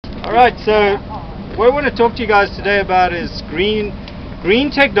Alright, so what I want to talk to you guys today about is green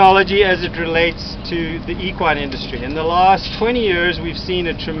technology as it relates to the equine industry. In the last 20 years we've seen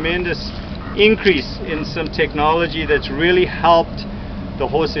a tremendous increase in some technology that's really helped the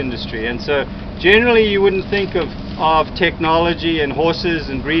horse industry. And so generally you wouldn't think of technology and horses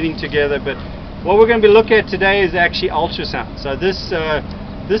and breeding together, but what we're going to be looking at today is actually ultrasound. So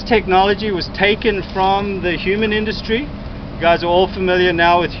this technology was taken from the human industry. You guys are all familiar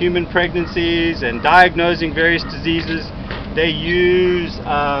now with human pregnancies and diagnosing various diseases. They use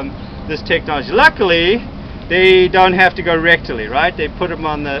this technology. Luckily, they don't have to go rectally, right? They put them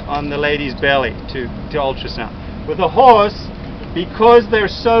on the lady's belly to ultrasound. With a horse, because they're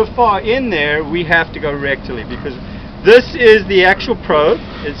so far in there, we have to go rectally, because this is the actual probe.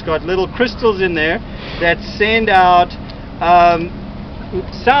 It's got little crystals in there that send out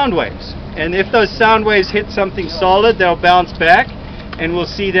sound waves. And if those sound waves hit something solid, they'll bounce back, and we'll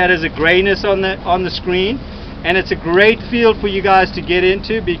see that as a grayness on the screen. And it's a great field for you guys to get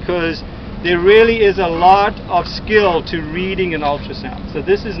into, because there really is a lot of skill to reading an ultrasound. So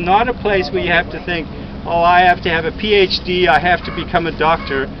this is not a place where you have to think, oh, I have to have a PhD, I have to become a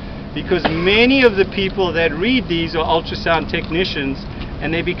doctor, because many of the people that read these are ultrasound technicians,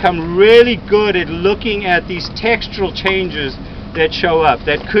 and they become really good at looking at these textural changes that show up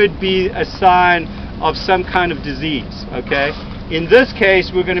that could be a sign of some kind of disease. Okay, in this case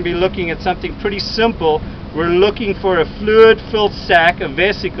we're going to be looking at something pretty simple. We're looking for a fluid-filled sac, a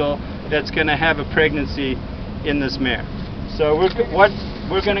vesicle, that's going to have a pregnancy in this mare. So we're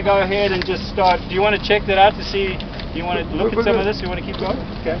going to go ahead and just start. Do you want to check that out to see? Do you want to look at some of this? You want to keep going?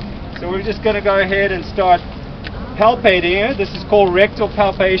 Okay. So we're just going to go ahead and start palpating it. This is called rectal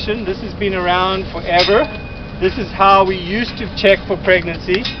palpation. This has been around forever. This is how we used to check for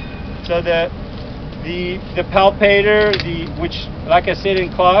pregnancy. So the palpator, which, like I said in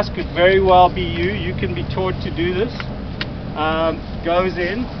class, could very well be you. You can be taught to do this. Goes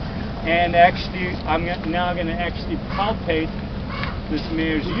in, and actually, I'm now going to actually palpate this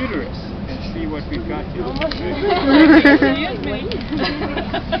mare's uterus and see what we've got here.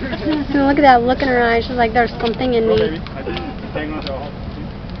 Look at that look in her eyes. She's like, there's something in me.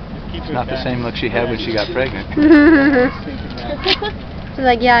 It's not the same look she had when she got pregnant. She's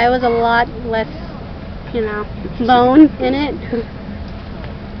like, yeah, it was a lot less, bone in it.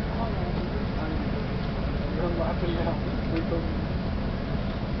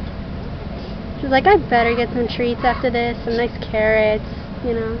 She's like, I better get some treats after this, some nice carrots,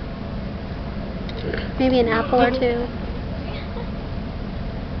 maybe an apple or two.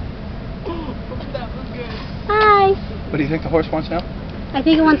 That was good. Hi. What do you think the horse wants now? I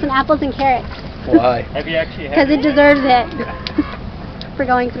think it wants some apples and carrots. Why? Have you actually had Because it deserves it for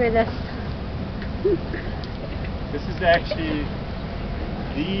going through this. This is actually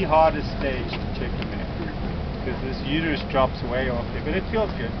the hardest stage to check the mare, because this uterus drops way off there, but it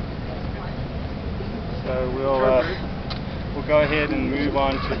feels good. So we'll go ahead and move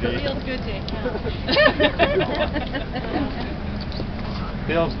on to the. Feels good to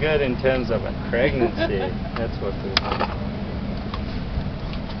Feels good in terms of a pregnancy. That's what feels good.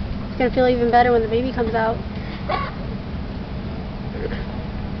 It's going to feel even better when the baby comes out.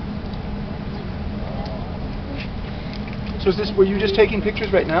 So were you just taking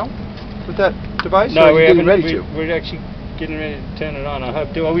pictures right now with that device? No, or are we you getting haven't. ready to? We're actually getting ready to turn it on. I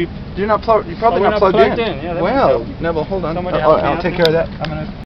hope. You're probably not plugged in. Yeah, Well, Neville, hold on. Somebody help me I'll out take there. care of that. I'm gonna.